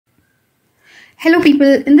Hello people,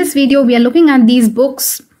 in this video we are looking at these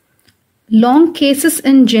books, Long Cases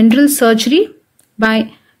in General Surgery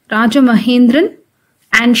by Rajamahendran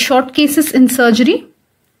and Short Cases in Surgery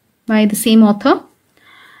by the same author.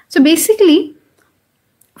 So basically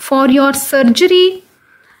for your surgery,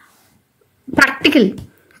 practical,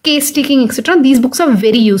 case taking, etc., these books are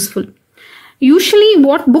very useful. Usually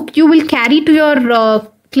what book you will carry to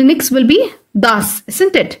your clinics will be Das,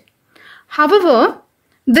 isn't it? However,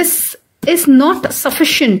 this is not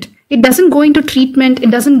sufficient. It doesn't go into treatment.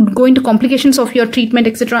 It doesn't go into complications of your treatment,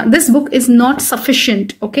 etc. This book is not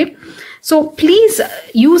sufficient. Okay. So please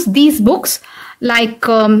use these books like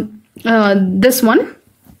this one.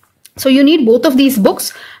 So you need both of these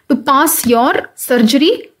books to pass your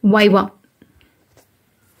surgery Viva.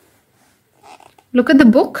 Look at the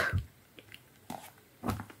book.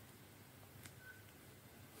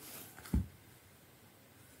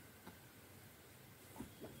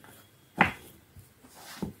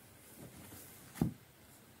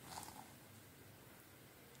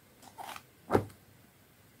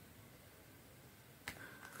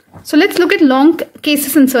 So let's look at long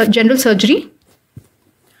cases in general surgery.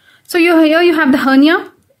 So here you have the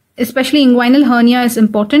hernia, especially inguinal hernia is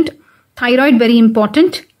important. Thyroid, very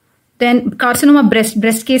important. Then carcinoma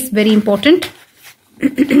breast case, very important.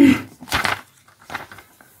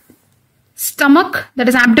 Stomach, that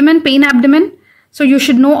is abdomen, pain abdomen. So you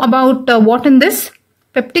should know about what in this.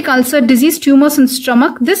 Peptic ulcer disease, tumors in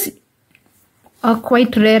stomach. This are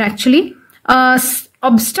quite rare actually.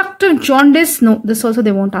 Obstructive jaundice, no, this also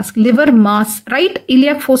they won't ask. Liver mass, right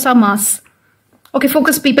iliac fossa mass. Okay,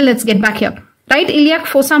 focus people, let's get back here. Right iliac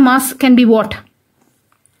fossa mass can be what?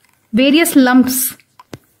 Various lumps.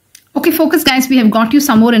 Okay, focus guys, we have got you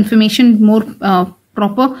some more information, more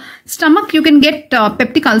proper. Stomach, you can get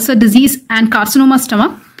peptic ulcer disease and carcinoma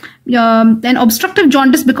stomach. Then obstructive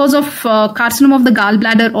jaundice because of carcinoma of the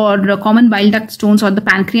gallbladder or common bile duct stones or the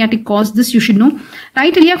pancreatic cause. This you should know.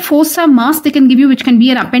 Right iliac fossa mass they can give you, which can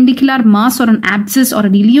be an appendicular mass or an abscess or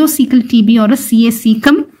an ileocecal TB or a CA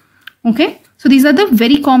cecum. Okay. So these are the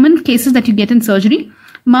very common cases that you get in surgery.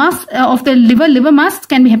 Mass of the liver mass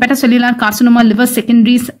can be hepatocellular carcinoma, liver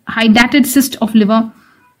secondaries, hydatid cyst of liver.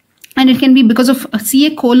 And it can be because of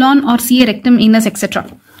CA colon or CA rectum, anus, etc.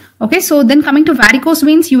 Okay, so then coming to varicose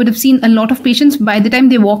veins, you would have seen a lot of patients. By the time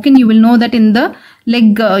they walk in, you will know that in the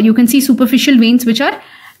leg, you can see superficial veins which are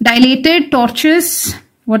dilated, tortuous.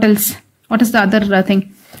 What else? What is the other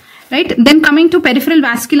thing? Right. Then coming to peripheral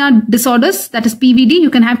vascular disorders, that is PVD,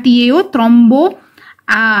 you can have TAO, thromboangiitis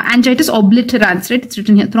obliterans, right? It's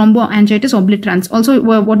written here, thromboangiitis obliterans. Also,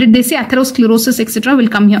 what did they say? Atherosclerosis, etc. will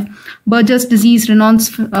come here. Burgess disease, Reynolds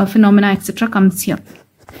phenomena, etc. comes here.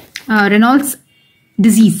 Reynolds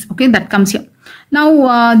disease, okay, that comes here.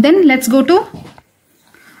 Now then let's go to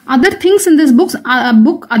other things in this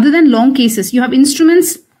book other than long cases. You have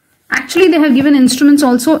instruments. Actually they have given instruments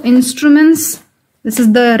also. Instruments, this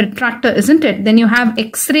is the retractor, isn't it? Then you have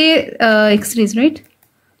x-rays, right?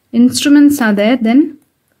 Instruments are there. Then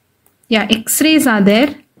yeah, x-rays are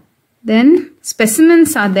there. Then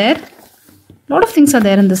specimens are there. A lot of things are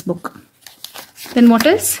there in this book. Then what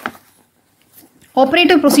else?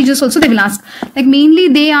 Operative procedures also they will ask. Like mainly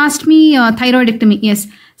they asked me thyroidectomy. Yes.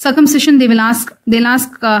 Circumcision they will ask. They'll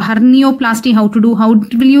ask hernioplasty, how to do. How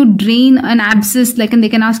will you drain an abscess? Like, and they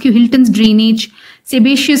can ask you Hilton's drainage,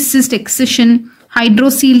 sebaceous cyst excision,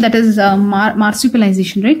 hydrocele, that is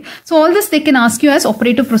marsupialization, right? So all this they can ask you as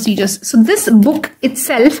operative procedures. So this book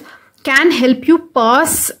itself can help you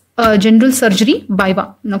pass general surgery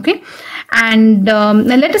Viva. Okay. And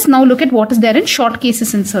let us now look at what is there in short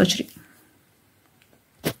cases in surgery.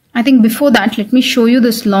 I think before that, let me show you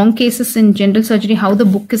this long cases in general surgery, how the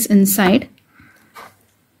book is inside.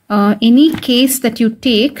 Any case that you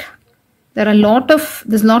take, there's a lot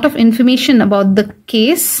of information about the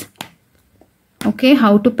case. Okay,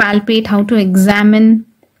 how to palpate, how to examine,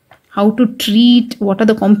 how to treat, what are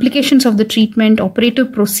the complications of the treatment,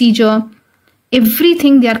 operative procedure,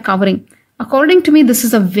 everything they are covering. According to me, this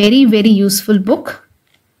is a very, very useful book.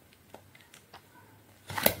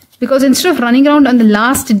 Because instead of running around on the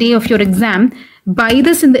last day of your exam, buy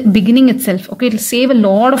this in the beginning itself. Okay, it will save a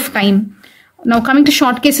lot of time. Now coming to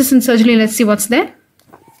short cases in surgery, let's see what's there.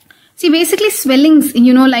 See, basically swellings,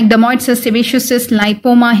 you know, like dermoid cyst, sebaceous cyst,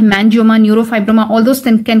 lipoma, hemangioma, neurofibroma, all those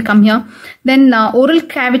can come here. Then oral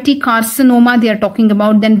cavity carcinoma they are talking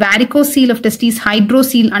about. Then varicocele of testes,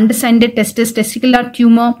 hydrocele, undescended testis, testicular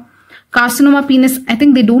tumor, carcinoma penis. I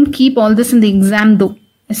think they don't keep all this in the exam though,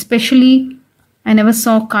 especially I never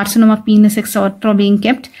saw carcinoma penis, etc. being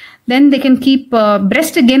kept. Then they can keep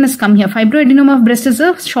breast again has come here. Fibroadenoma of breast is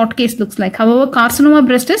a short case looks like. However, carcinoma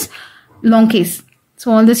breast is long case.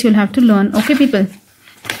 So all this you'll have to learn. Okay, people.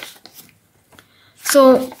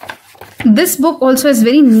 So this book also is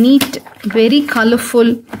very neat, very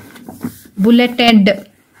colorful, bulleted.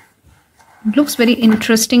 It looks very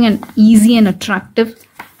interesting and easy and attractive.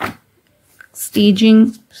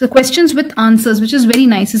 Staging. So questions with answers, which is very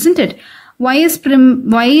nice, isn't it? Why is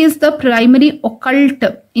the primary occult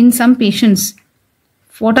in some patients?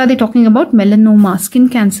 What are they talking about? Melanoma, skin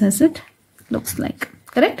cancer, is it? Looks like.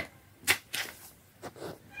 Correct?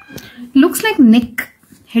 Looks like neck,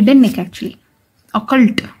 head and neck actually.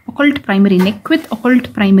 Occult primary, neck with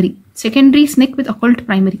occult primary. Secondary is neck with occult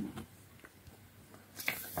primary.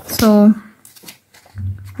 So,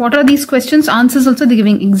 what are these questions? Answers also they're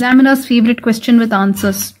giving. Examiner's favorite question with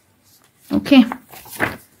answers. Okay.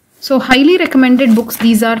 So, highly recommended books.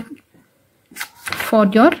 These are for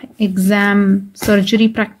your exam, surgery,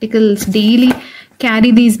 practicals. Daily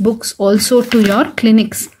carry these books also to your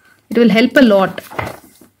clinics. It will help a lot.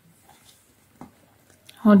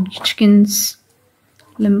 Hodgkin's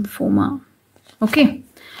lymphoma. Okay.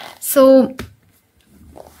 So,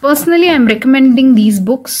 personally, I am recommending these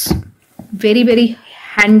books. Very, very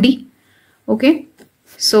handy. Okay.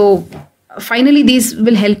 So, finally, these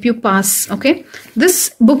will help you pass. Okay.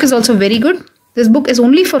 This book is also very good. This book is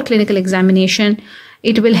only for clinical examination.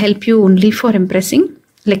 It will help you only for impressing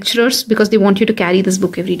lecturers because they want you to carry this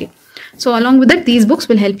book every day. So, along with that, these books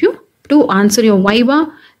will help you to answer your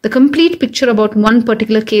Viva. The complete picture about one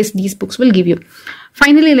particular case these books will give you.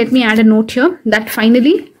 Finally, let me add a note here that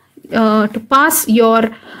finally to pass your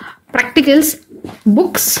practicals,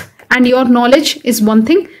 books and your knowledge is one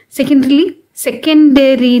thing. Secondarily,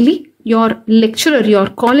 your lecturer, your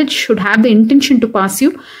college should have the intention to pass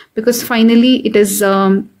you because finally it is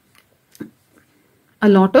a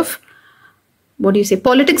lot of,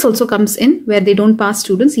 politics also comes in where they don't pass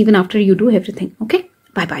students even after you do everything. Okay,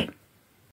 bye-bye.